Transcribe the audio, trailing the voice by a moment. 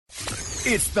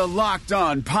It's the Locked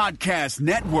On Podcast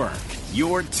Network,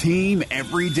 your team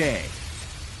every day.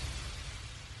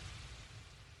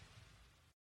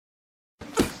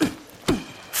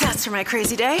 That's for my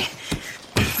crazy day.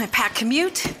 My packed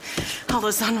commute, all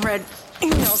those unread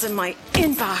emails in my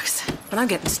inbox. But I'm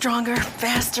getting stronger,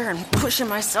 faster, and pushing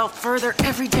myself further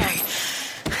every day.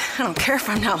 I don't care if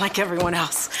I'm not like everyone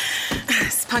else.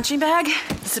 This punching bag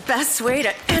is the best way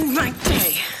to end my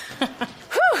day.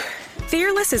 Whew.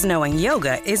 Fearless is knowing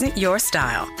yoga isn't your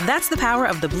style. That's the power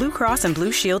of the Blue Cross and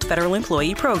Blue Shield Federal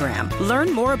Employee Program.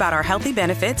 Learn more about our healthy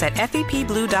benefits at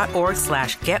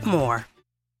fepblue.org/getmore.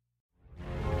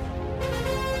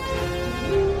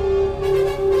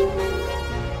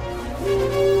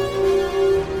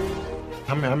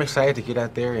 I'm excited to get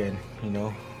out there and,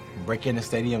 break in the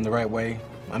stadium the right way.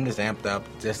 I'm just amped up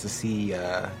just to see,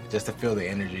 just to feel the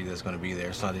energy that's going to be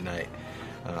there Sunday night.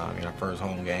 Our first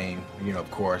home game,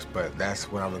 of course, but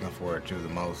that's what I'm looking forward to the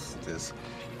most, is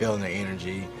feeling the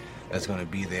energy that's going to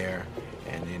be there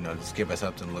and, just give us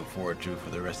something to look forward to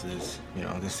for the rest of this,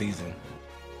 this season.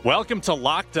 Welcome to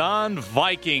Locked On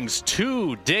Vikings.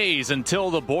 2 days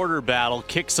until the border battle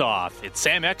kicks off. It's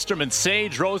Sam Ekstrom and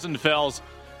Sage Rosenfels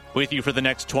with you for the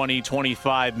next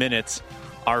 20-25 minutes.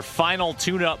 Our final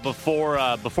tune-up before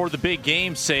the big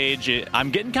game, Sage.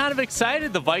 I'm getting kind of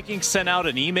excited. The Vikings sent out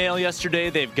an email yesterday.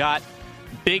 They've got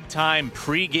big-time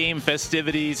pre-game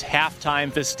festivities,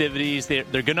 halftime festivities. They're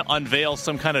going to unveil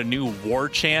some kind of new war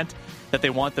chant that they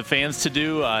want the fans to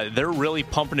do. They're really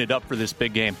pumping it up for this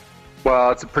big game. Well,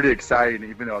 it's pretty exciting,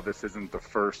 even though this isn't the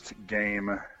first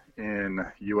game in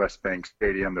U.S. Bank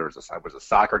Stadium. It was a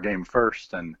soccer game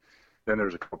first, and then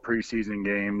there's a couple preseason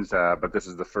games, but this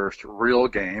is the first real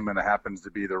game, and it happens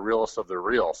to be the realest of the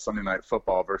real. Sunday Night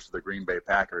Football versus the Green Bay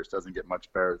Packers. Doesn't get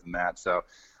much better than that. So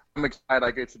I'm excited.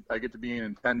 I get to be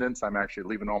in attendance. I'm actually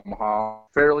leaving Omaha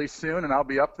fairly soon, and I'll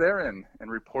be up there and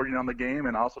reporting on the game,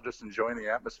 and also just enjoying the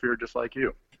atmosphere just like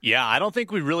you. Yeah, I don't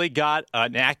think we really got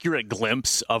an accurate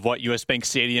glimpse of what U.S. Bank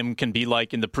Stadium can be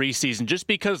like in the preseason, just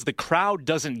because the crowd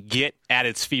doesn't get at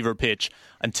its fever pitch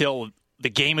until the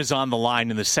game is on the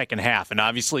line in the second half. And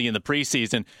obviously in the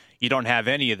preseason, you don't have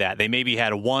any of that. They maybe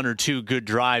had 1 or 2 good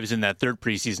drives in that third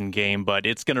preseason game, but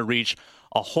it's going to reach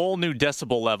a whole new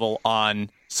decibel level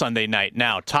on Sunday night.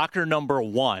 Now, talker number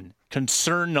 1,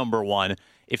 concern number 1,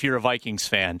 if you're a Vikings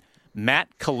fan,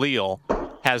 Matt Kalil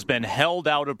has been held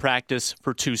out of practice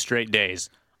for 2 straight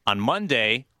days. On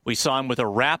Monday, we saw him with a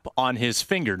wrap on his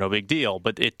finger, no big deal,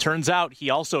 but it turns out he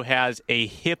also has a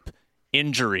hip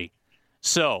injury.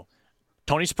 So,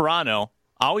 Tony Sperano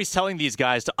always telling these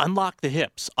guys to unlock the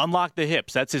hips. Unlock the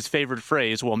hips. That's his favorite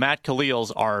phrase. Well, Matt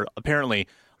Kalil's are apparently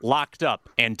locked up,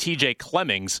 and TJ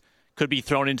Clemmings could be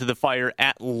thrown into the fire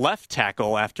at left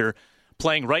tackle after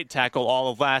playing right tackle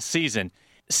all of last season.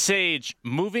 Sage,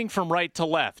 moving from right to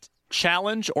left,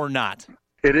 challenge or not?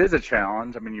 It is a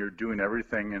challenge. I mean, you're doing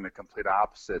everything in a complete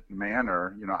opposite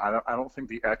manner. I don't think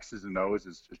the X's and O's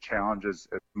is a challenge as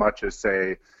much as,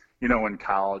 say, in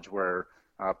college where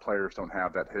players don't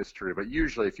have that history. But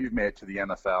usually if you've made it to the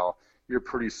NFL, you're a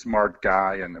pretty smart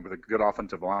guy, and with a good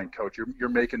offensive line coach, you're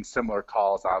making similar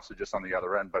calls, obviously just on the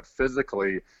other end. But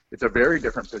physically, it's a very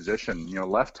different position.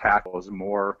 Left tackle is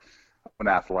more an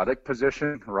athletic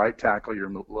position. Right tackle,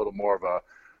 you're a little more of a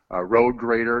road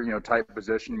grader, type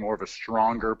position, more of a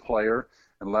stronger player.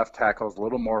 And left tackle is a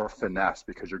little more finesse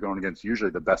because you're going against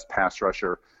usually the best pass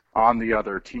rusher on the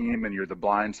other team, and you're the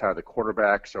blind side of the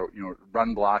quarterback, so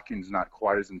run blocking is not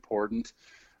quite as important.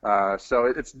 So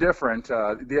it's different.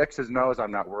 The X's and O's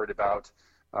I'm not worried about,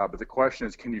 but the question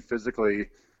is, can you physically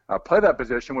play that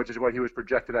position, which is what he was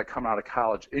projected at coming out of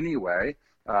college anyway.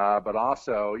 But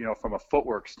also, from a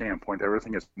footwork standpoint,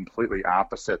 everything is completely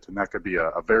opposite, and that could be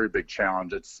a very big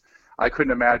challenge. I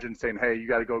couldn't imagine saying, hey, you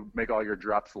got to go make all your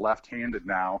drops left-handed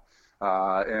now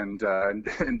and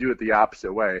do it the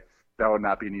opposite way. That would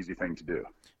not be an easy thing to do.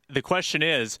 The question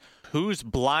is, whose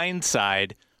blind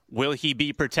side will he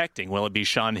be protecting? Will it be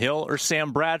Shaun Hill or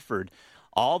Sam Bradford?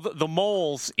 All the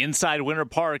moles inside Winter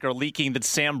Park are leaking that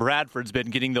Sam Bradford's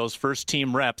been getting those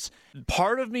first-team reps.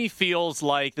 Part of me feels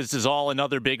like this is all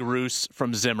another big ruse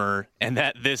from Zimmer and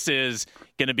that this is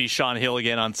going to be Shaun Hill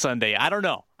again on Sunday. I don't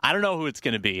know. I don't know who it's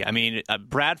going to be. I mean,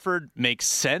 Bradford makes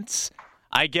sense,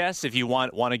 I guess, if you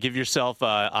want to give yourself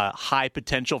a high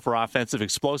potential for offensive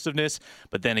explosiveness.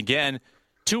 But then again,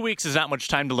 2 weeks is not much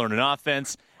time to learn an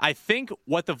offense. I think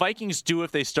what the Vikings do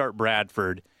if they start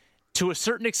Bradford To a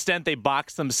certain extent, they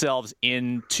box themselves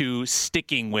into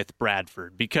sticking with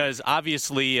Bradford because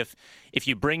obviously if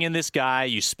you bring in this guy,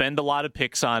 you spend a lot of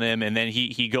picks on him, and then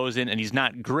he goes in and he's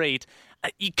not great,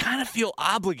 you kind of feel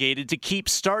obligated to keep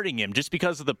starting him just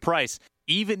because of the price,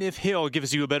 even if Hill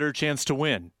gives you a better chance to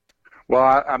win.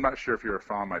 Well, I'm not sure if you were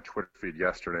following my Twitter feed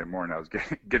yesterday morning. I was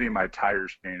getting my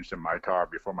tires changed in my car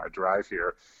before my drive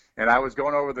here. And I was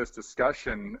going over this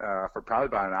discussion for probably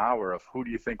about an hour of who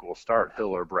do you think will start, Hill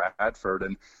or Bradford.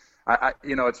 And,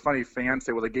 it's funny, fans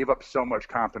say, well, they gave up so much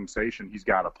compensation, he's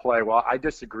got to play. Well, I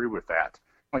disagree with that.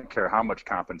 I don't care how much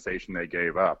compensation they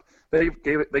gave up. They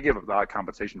gave up a lot of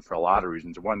compensation for a lot of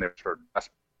reasons. One, they're sort of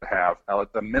desperate to have,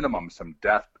 at the minimum, some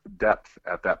depth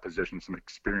at that position, some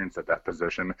experience at that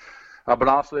position. But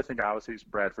also they think, obviously,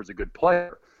 Bradford's a good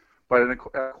player. But a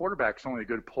quarterback's only a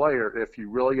good player if you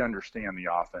really understand the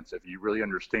offense, if you really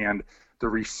understand the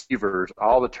receivers,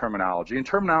 all the terminology. And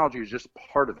terminology is just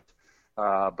part of it.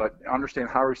 But understand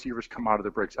how receivers come out of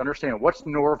the breaks. Understand what's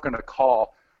Norv going to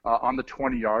call on the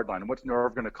 20-yard line, and what's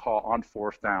Norv going to call on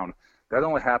fourth down. That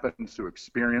only happens through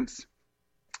experience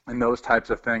and those types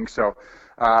of things. So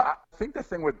I think the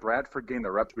thing with Bradford getting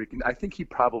the reps weekend, I think he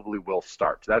probably will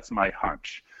start. That's my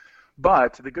hunch.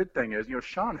 But the good thing is,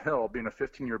 Sean Hill, being a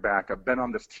 15-year backup, been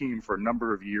on this team for a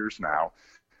number of years now,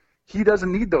 he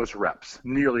doesn't need those reps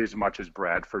nearly as much as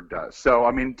Bradford does. So,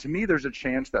 to me, there's a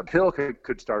chance that Hill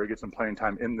could start to get some playing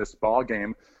time in this ball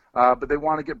game. But they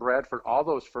want to get Bradford all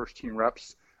those first-team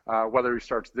reps, whether he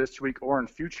starts this week or in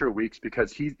future weeks,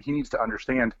 because he needs to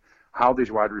understand how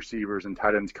these wide receivers and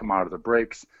tight ends come out of the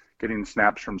breaks, getting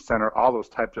snaps from center, all those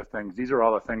types of things. These are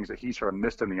all the things that he sort of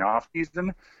missed in the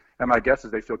offseason. And my guess is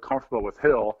they feel comfortable with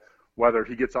Hill, whether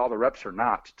he gets all the reps or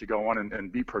not, to go on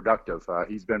and be productive.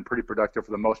 He's been pretty productive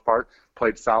for the most part,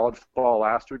 played solid football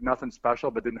last week, nothing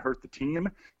special, but didn't hurt the team.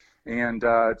 And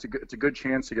it's a good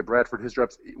chance to get Bradford his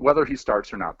reps, whether he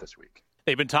starts or not this week.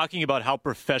 They've been talking about how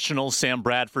professional Sam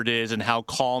Bradford is and how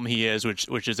calm he is,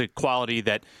 which is a quality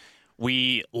that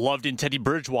we loved in Teddy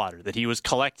Bridgewater, that he was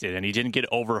collected and he didn't get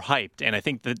overhyped. And I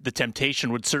think that the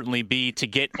temptation would certainly be to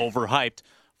get overhyped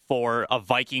for a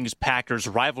Vikings-Packers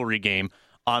rivalry game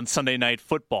on Sunday Night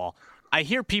Football. I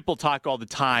hear people talk all the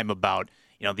time about,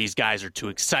 these guys are too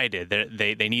excited.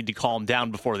 They need to calm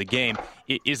down before the game.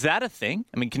 Is that a thing?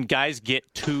 Can guys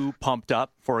get too pumped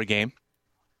up for a game?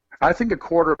 I think a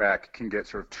quarterback can get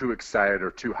sort of too excited or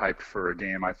too hyped for a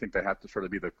game. I think they have to sort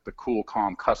of be the cool,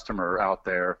 calm customer out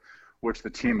there, which the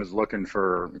team is looking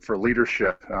for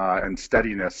leadership and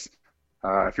steadiness.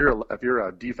 If you're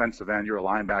a defensive end, you're a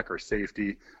linebacker,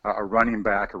 safety, a running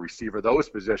back, a receiver, those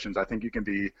positions, I think you can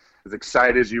be as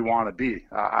excited as you want to be.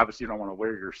 Obviously, you don't want to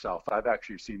wear yourself. I've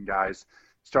actually seen guys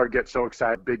start to get so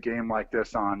excited, big game like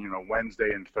this on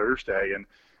Wednesday and Thursday, and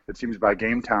it seems by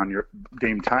game time you're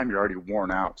already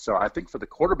worn out. So I think for the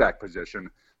quarterback position,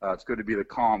 it's good to be the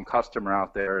calm customer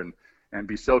out there and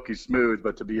be silky smooth,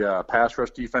 but to be a pass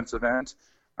rush defensive end,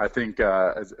 I think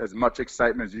as much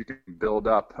excitement as you can build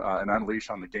up and unleash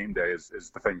on the game day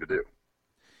is the thing to do.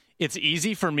 It's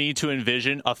easy for me to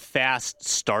envision a fast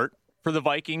start for the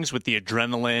Vikings with the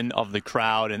adrenaline of the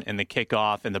crowd and the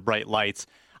kickoff and the bright lights.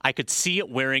 I could see it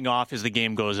wearing off as the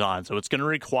game goes on. So it's going to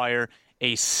require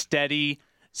a steady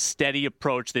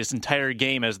approach this entire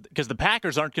game because the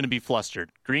Packers aren't going to be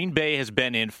flustered. Green Bay has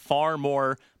been in far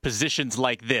more positions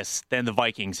like this than the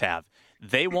Vikings have.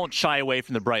 They won't shy away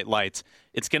from the bright lights.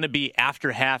 It's going to be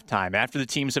after halftime, after the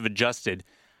teams have adjusted.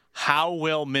 How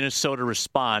will Minnesota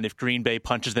respond if Green Bay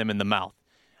punches them in the mouth?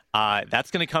 That's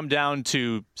going to come down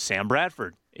to Sam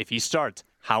Bradford. If he starts,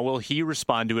 how will he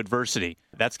respond to adversity?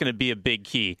 That's going to be a big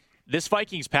key. This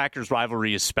Vikings-Packers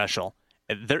rivalry is special.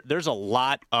 There's a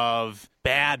lot of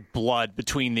bad blood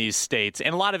between these states,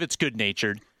 and a lot of it's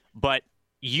good-natured, but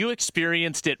you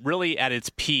experienced it really at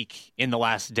its peak in the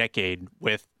last decade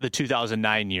with the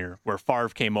 2009 year where Favre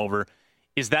came over.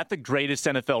 Is that the greatest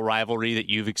NFL rivalry that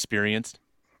you've experienced?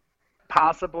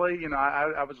 Possibly.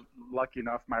 I was lucky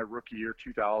enough my rookie year,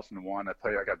 2001. I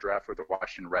got drafted with the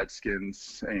Washington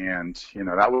Redskins, and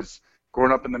that was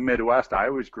growing up in the Midwest. I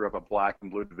always grew up a black and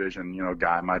blue division,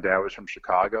 guy. My dad was from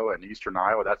Chicago and Eastern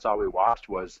Iowa. That's all we watched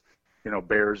was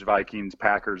Bears, Vikings,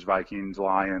 Packers, Vikings,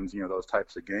 Lions, those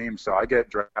types of games. So I get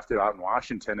drafted out in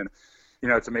Washington, and,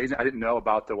 it's amazing. I didn't know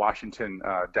about the Washington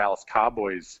Dallas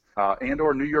Cowboys and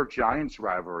or New York Giants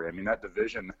rivalry. That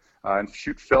division, and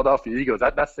Philadelphia Eagles,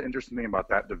 that's the interesting thing about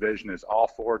that division is all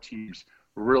four teams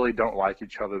really don't like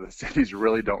each other. The cities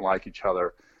really don't like each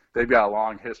other. They've got a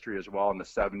long history as well in the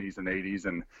 70s and 80s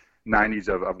and 90s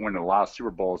of winning a lot of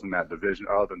Super Bowls in that division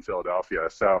other than Philadelphia.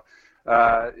 So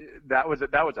that was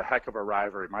a heck of a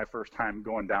rivalry. My first time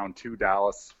going down to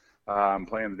Dallas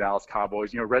playing the Dallas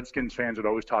Cowboys. Redskins fans would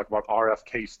always talk about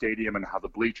RFK Stadium and how the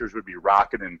bleachers would be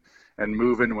rocking and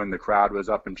moving when the crowd was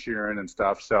up and cheering and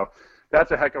stuff. So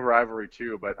that's a heck of a rivalry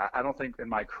too. But I don't think in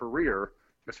my career,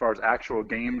 as far as actual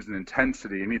games and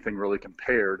intensity, anything really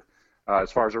compared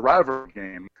as far as a rivalry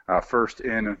game. First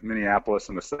in Minneapolis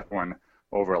and the second one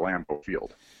over at Lambeau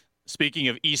Field. Speaking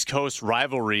of East Coast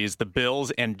rivalries, the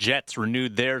Bills and Jets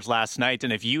renewed theirs last night.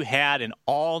 And if you had an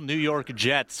all New York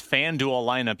Jets FanDuel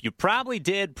lineup, you probably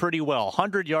did pretty well.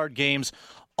 100-yard games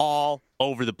all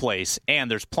over the place. And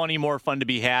there's plenty more fun to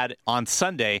be had on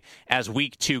Sunday as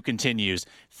Week 2 continues.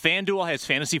 FanDuel has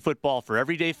fantasy football for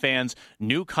everyday fans.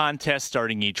 New contests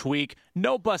starting each week.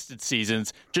 No busted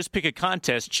seasons. Just pick a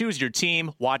contest, choose your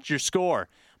team, watch your score.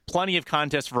 Plenty of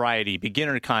contest variety,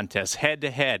 beginner contests,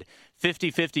 head-to-head,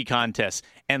 50-50 contests,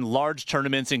 and large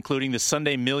tournaments, including the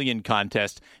Sunday Million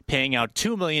contest, paying out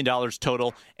 $2 million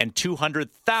total and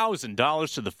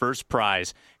 $200,000 to the first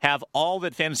prize. Have all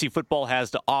that fantasy football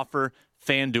has to offer.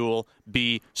 FanDuel,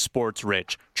 be sports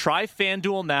rich. Try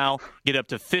FanDuel now. Get up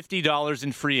to $50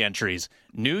 in free entries.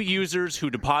 New users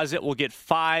who deposit will get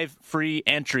 5 free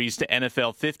entries to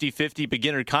NFL 50-50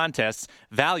 beginner contests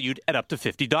valued at up to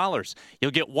 $50. You'll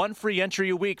get 1 free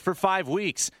entry a week for 5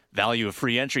 weeks. Value of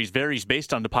free entries varies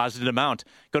based on deposited amount.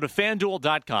 Go to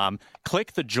FanDuel.com,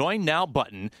 click the Join Now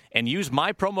button, and use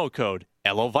my promo code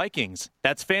LOVikings.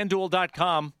 That's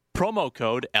FanDuel.com, promo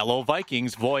code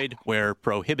LOVikings, void where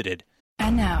prohibited.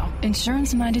 And now,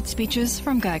 insurance-minded speeches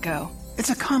from Geico.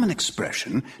 It's a common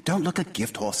expression, don't look a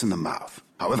gift horse in the mouth.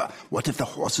 However, what if the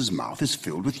horse's mouth is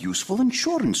filled with useful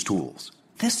insurance tools?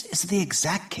 This is the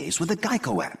exact case with the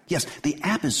Geico app. Yes, the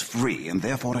app is free and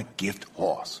therefore a gift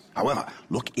horse. However,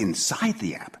 look inside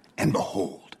the app and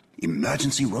behold,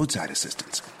 emergency roadside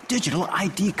assistance, digital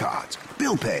ID cards,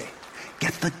 bill pay.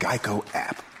 Get the Geico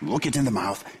app. Look it in the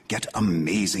mouth. Get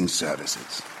amazing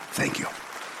services. Thank you.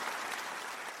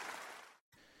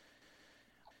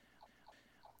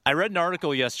 I read an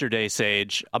article yesterday,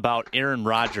 Sage, about Aaron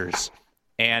Rodgers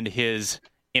and his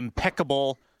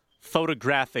impeccable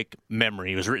photographic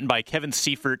memory. It was written by Kevin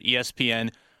Seifert,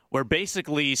 ESPN, where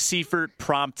basically Seifert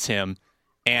prompts him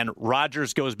and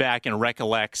Rodgers goes back and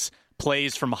recollects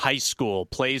plays from high school,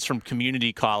 plays from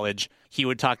community college. He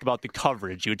would talk about the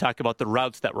coverage. He would talk about the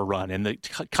routes that were run and the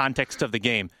context of the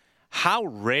game. How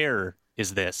rare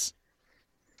is this?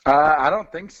 I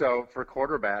don't think so for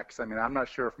quarterbacks. I mean, I'm not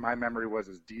sure if my memory was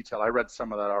as detailed. I read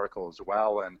some of that article as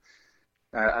well, and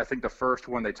I think the first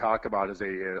one they talk about is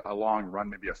a long run,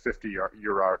 maybe a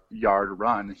 50-yard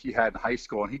run he had in high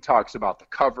school, and he talks about the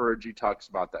coverage. He talks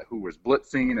about that who was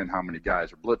blitzing and how many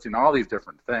guys were blitzing, all these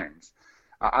different things.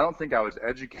 I don't think I was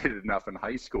educated enough in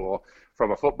high school from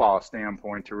a football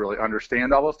standpoint to really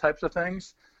understand all those types of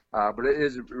things. But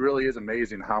it really is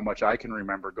amazing how much I can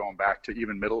remember going back to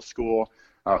even middle school.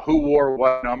 Who wore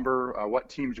what number, what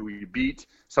teams we beat,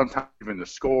 sometimes even the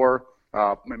score,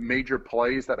 major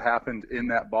plays that happened in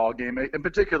that ball game. In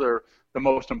particular, the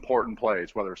most important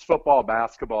plays, whether it's football,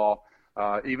 basketball,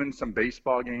 even some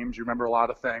baseball games. You remember a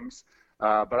lot of things.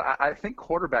 But I think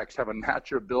quarterbacks have a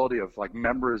natural ability of like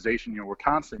memorization. We're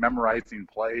constantly memorizing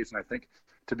plays, and I think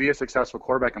to be a successful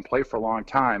quarterback and play for a long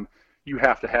time, you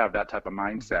have to have that type of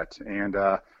mindset. And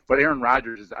but Aaron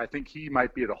Rodgers, I think he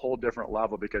might be at a whole different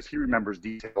level because he remembers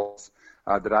details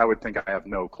that I would think I have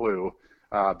no clue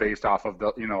based off of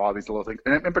the all these little things.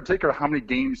 And in particular, how many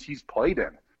games he's played in.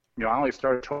 I only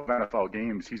started 12 NFL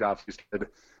games. He's obviously started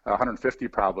 150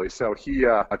 probably. So he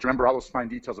to remember all those fine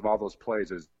details of all those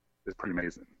plays is pretty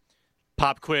amazing.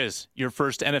 Pop quiz, your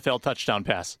first NFL touchdown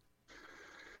pass.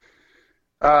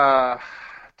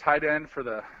 Tight end for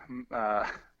the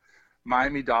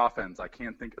Miami Dolphins. I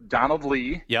can't think. Donald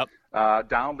Lee. Yep.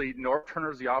 Donald Lee. North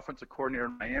Turner's the offensive coordinator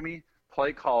in Miami.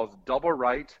 Play calls double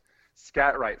right,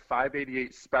 scat right,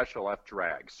 588 special left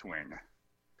drag swing.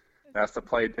 That's the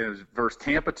play. It was versus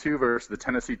Tampa 2 versus the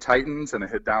Tennessee Titans, and it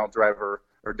hit Donald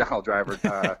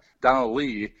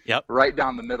Lee. Yep. Right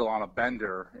down the middle on a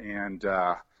bender, and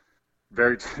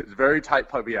very tight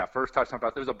play. But yeah, first touchdown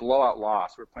pass. There was a blowout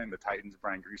loss. We were playing the Titans.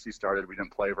 Brian Greasy started. We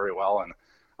didn't play very well, and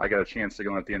I got a chance to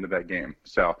go in at the end of that game.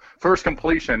 So first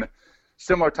completion,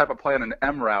 similar type of play on an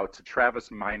M route to Travis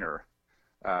Minor,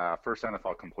 first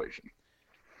NFL completion.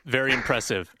 Very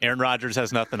impressive. Aaron Rodgers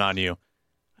has nothing on you.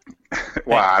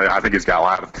 Well, I think he's got a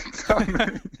lot of things on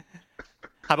me.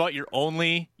 How about your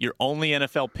only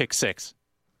NFL pick six?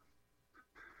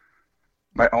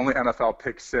 My only NFL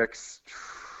pick six.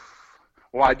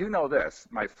 Well, I do know this.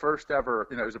 My first ever,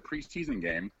 it was a preseason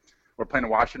game. We're playing the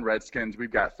Washington Redskins.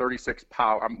 We've got 36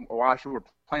 power. We're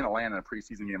playing Atlanta in a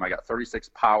preseason game. I got 36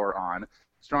 power on.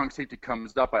 strong safety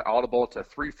comes up. I audible to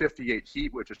 358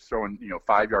 heat, which is throwing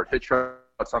 5-yard hitch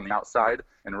routes on the outside.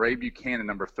 And Ray Buchanan,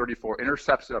 number 34,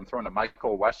 intercepts it. I'm throwing to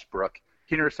Michael Westbrook.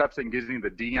 He intercepts it and gives me the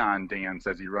Dion dance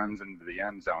as he runs into the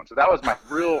end zone. So that was my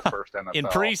real first NFL. In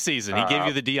preseason, he gave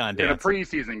you the Dion dance. In a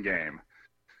preseason game.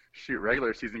 Shoot,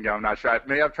 regular season game, I'm not sure.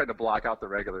 Maybe I've tried to block out the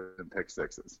regular and pick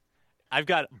sixes. I've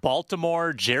got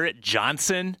Baltimore, Jarrett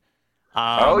Johnson.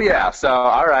 Oh, yeah. So,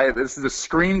 all right, this is a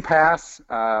screen pass,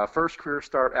 first career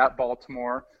start at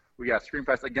Baltimore. We got screen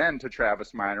pass again to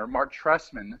Travis Minor. Mark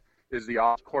Trestman is the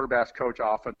quarterback's coach,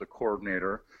 offensive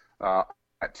coordinator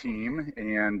at team.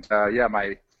 And,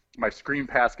 my screen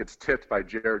pass gets tipped by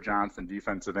Jarrett Johnson,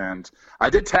 defensive end. I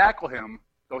did tackle him,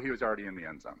 though he was already in the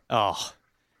end zone. Oh,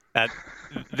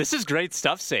 this is great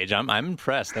stuff, Sage. I'm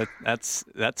impressed.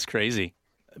 That's crazy.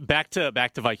 Back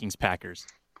to Vikings Packers.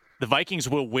 The Vikings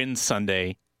will win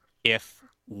Sunday if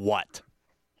what?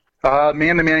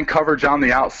 Man-to-man coverage on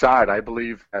the outside. I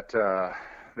believe that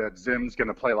Zim's going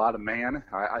to play a lot of man.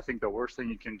 I think the worst thing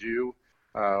you can do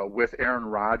with Aaron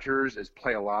Rodgers is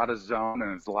play a lot of zone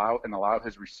and allow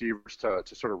his receivers to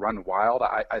sort of run wild.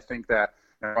 I think that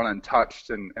run untouched,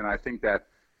 and I think that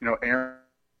Aaron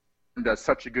does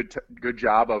such a good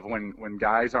job of when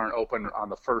guys aren't open on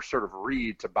the first sort of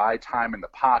read to buy time in the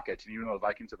pocket. And even though the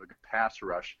Vikings have a good pass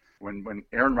rush, when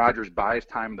Aaron Rodgers buys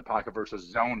time in the pocket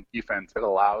versus zone defense, it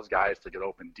allows guys to get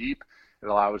open deep. It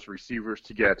allows receivers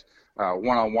to get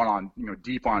one-on-one on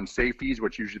deep on safeties,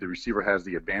 which usually the receiver has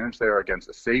the advantage there against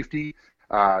the safety.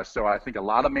 So I think a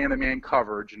lot of man-to-man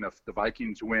coverage, and if the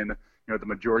Vikings win, the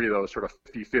majority of those sort of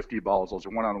 50-50 balls, those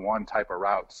one-on-one type of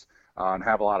routes, and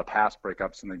have a lot of pass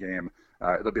breakups in the game,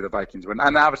 it'll be the Vikings win.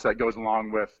 And obviously that goes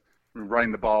along with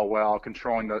running the ball well,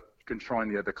 controlling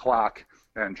the clock,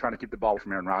 and trying to keep the ball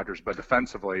from Aaron Rodgers. But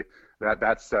defensively, that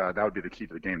would be the key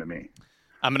to the game to me.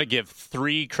 I'm going to give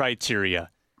 3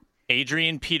 criteria.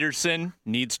 Adrian Peterson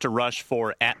needs to rush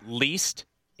for at least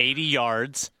 80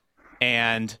 yards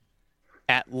and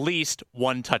at least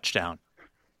 1 touchdown.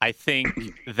 I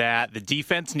think that the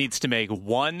defense needs to make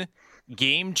 1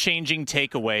 game-changing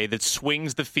takeaway that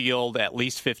swings the field at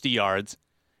least 50 yards.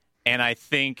 And I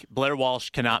think Blair Walsh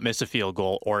cannot miss a field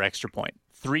goal or extra point.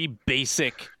 3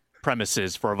 basic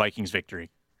premises for a Vikings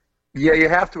victory. Yeah, you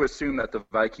have to assume that the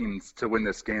Vikings, to win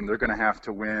this game, they're going to have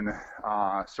to win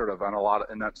sort of in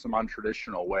some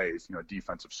untraditional ways.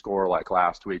 Defensive score like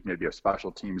last week, maybe a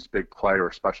special teams big play or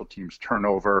a special teams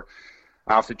turnover.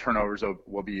 Obviously, turnovers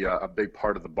will be a big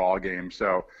part of the ball game.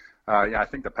 So, I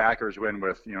think the Packers win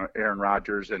with Aaron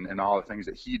Rodgers and all the things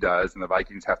that he does, and the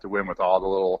Vikings have to win with all the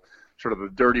little sort of the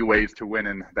dirty ways to win,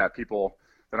 and that people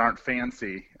that aren't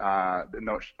fancy that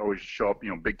don't always show up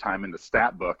big time in the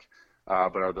stat book.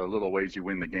 But are the little ways you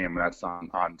win the game, and that's on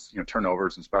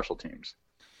turnovers and special teams.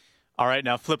 All right,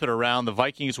 now flip it around. The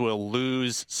Vikings will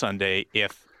lose Sunday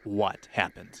if what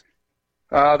happens?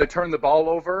 They turn the ball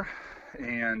over,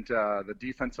 and the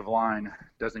defensive line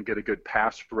doesn't get a good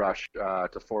pass rush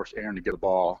to force Aaron to get the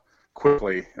ball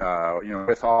quickly.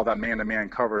 With all that man-to-man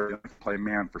cover, play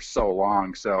man for so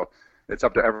long. So it's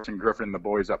up to Everson Griffin and the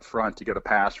boys up front to get a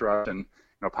pass rush and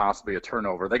possibly a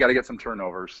turnover. They got to get some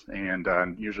turnovers, and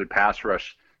usually pass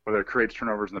rush, whether it creates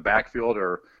turnovers in the backfield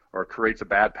or creates a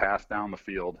bad pass down the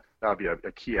field, that would be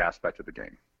a key aspect of the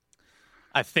game.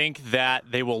 I think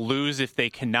that they will lose if they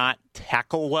cannot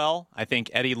tackle well. I think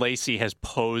Eddie Lacy has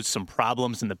posed some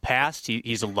problems in the past.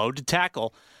 He's a load to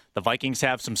tackle. The Vikings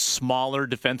have some smaller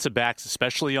defensive backs,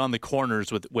 especially on the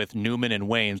corners with Newman and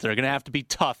Waynes. They're going to have to be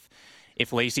tough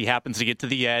if Lacy happens to get to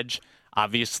the edge.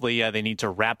 Obviously, they need to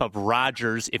wrap up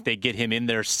Rodgers if they get him in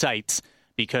their sights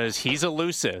because he's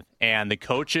elusive. And the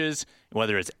coaches,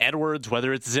 whether it's Edwards,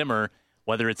 whether it's Zimmer,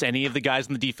 whether it's any of the guys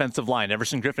on the defensive line,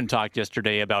 Everson Griffin talked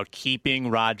yesterday about keeping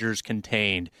Rodgers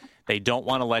contained. They don't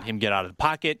want to let him get out of the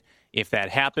pocket. If that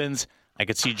happens, I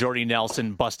could see Jordy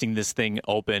Nelson busting this thing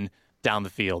open down the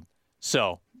field.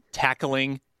 So,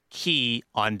 tackling key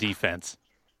on defense.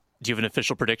 Do you have an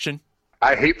official prediction?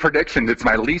 I hate predictions. It's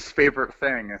my least favorite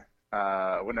thing.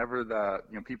 Whenever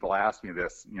people ask me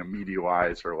this,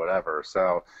 media-wise or whatever.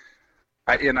 So,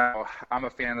 I'm a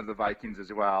fan of the Vikings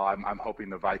as well. I'm hoping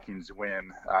the Vikings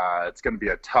win. It's going to be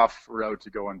a tough road to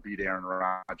go and beat Aaron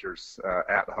Rodgers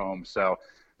at home. So,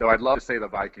 though I'd love to say the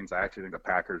Vikings, I actually think the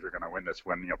Packers are going to win this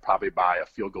one. Probably by a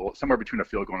field goal, somewhere between a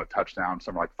field goal and a touchdown,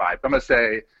 somewhere like 5. I'm going to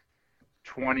say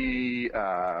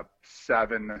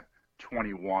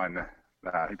 27-21.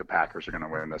 I think the Packers are going to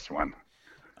win this one.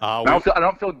 I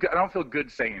don't feel good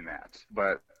saying that,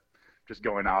 but just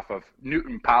going off of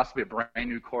Newton, possibly a brand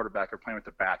new quarterback or playing with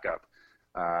the backup,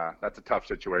 that's a tough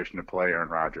situation to play Aaron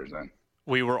Rodgers in.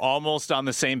 We were almost on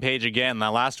the same page again.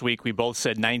 Now, last week, we both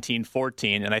said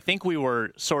 19-14, and I think we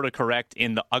were sort of correct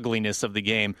in the ugliness of the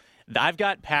game. I've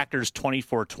got Packers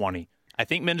 24-20. I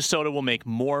think Minnesota will make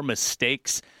more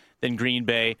mistakes than Green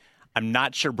Bay. I'm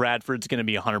not sure Bradford's going to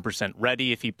be 100%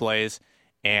 ready if he plays,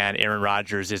 and Aaron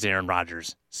Rodgers is Aaron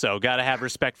Rodgers. So got to have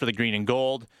respect for the green and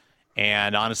gold,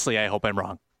 and honestly, I hope I'm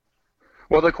wrong.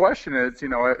 Well, the question is,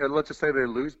 let's just say they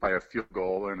lose by a field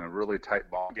goal in a really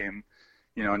tight ball game.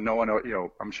 No one,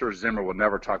 I'm sure Zimmer will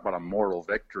never talk about a moral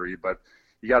victory, but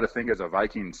you got to think as a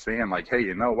Vikings fan, like, hey,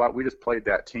 you know what? We just played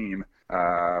that team,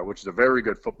 which is a very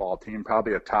good football team,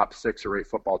 probably a top 6 or 8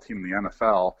 football team in the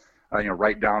NFL,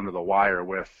 right down to the wire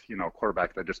with, a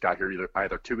quarterback that just got here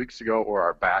either 2 weeks ago or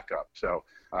our backup. So,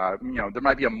 there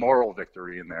might be a moral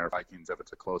victory in there, Vikings, if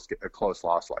it's a close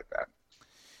loss like that.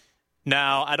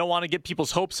 Now, I don't want to get people's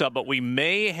hopes up, but we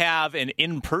may have an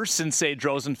in-person Sage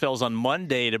Rosenfels on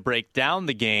Monday to break down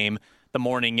the game the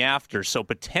morning after. So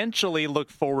potentially look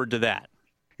forward to that.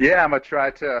 Yeah, I'm going to try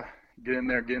to get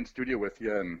in studio with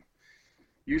you. And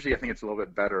usually I think it's a little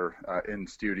bit better in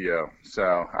studio.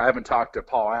 So I haven't talked to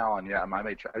Paul Allen yet.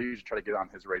 I usually try to get on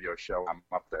his radio show. I'm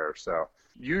up there. So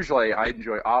usually I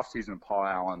enjoy off-season Paul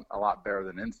Allen a lot better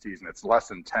than in-season. It's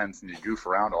less intense and you goof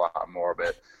around a lot more,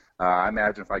 but I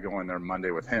imagine if I go in there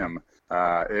Monday with him,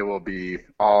 it will be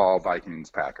all Vikings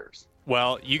Packers.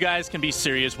 Well, you guys can be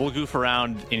serious. We'll goof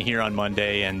around in here on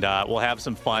Monday, and we'll have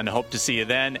some fun. Hope to see you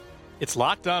then. It's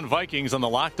Locked On Vikings on the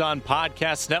Locked On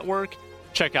Podcast Network.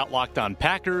 Check out Locked On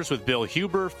Packers with Bill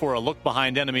Huber for a look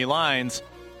behind enemy lines.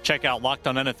 Check out Locked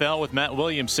On NFL with Matt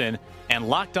Williamson and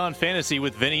Locked On Fantasy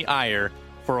with Vinny Iyer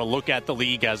for a look at the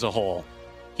league as a whole.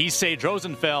 He's Sage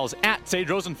Rosenfels at Sage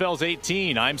Rosenfels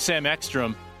 18. I'm Sam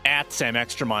Ekstrom at Sam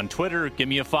Ekstrom on Twitter. Give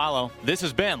me a follow. This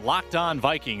has been Locked On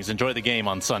Vikings. Enjoy the game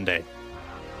on Sunday.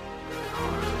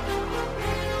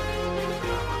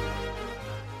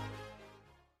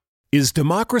 Is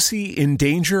democracy in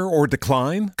danger or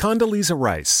decline? Condoleezza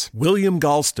Rice, William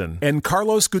Galston, and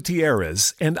Carlos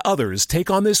Gutierrez and others take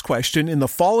on this question in the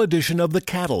fall edition of The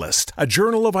Catalyst, a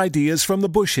journal of ideas from the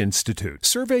Bush Institute.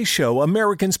 Surveys show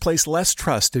Americans place less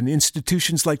trust in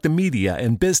institutions like the media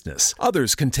and business.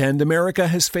 Others contend America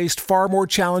has faced far more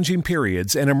challenging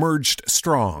periods and emerged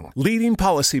strong. Leading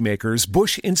policymakers,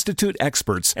 Bush Institute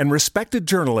experts, and respected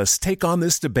journalists take on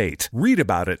this debate. Read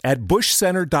about it at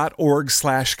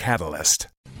bushcenter.org/catalyst.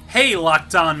 Hey,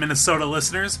 Locked On Minnesota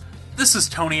listeners. This is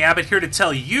Tony Abbott here to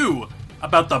tell you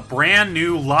about the brand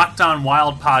new Locked On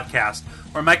Wild podcast,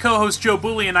 where my co-host Joe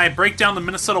Booley and I break down the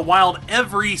Minnesota Wild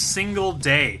every single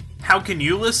day. How can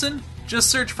you listen? Just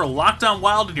search for Locked On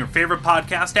Wild in your favorite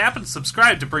podcast app and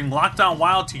subscribe to bring Locked On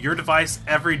Wild to your device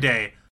every day.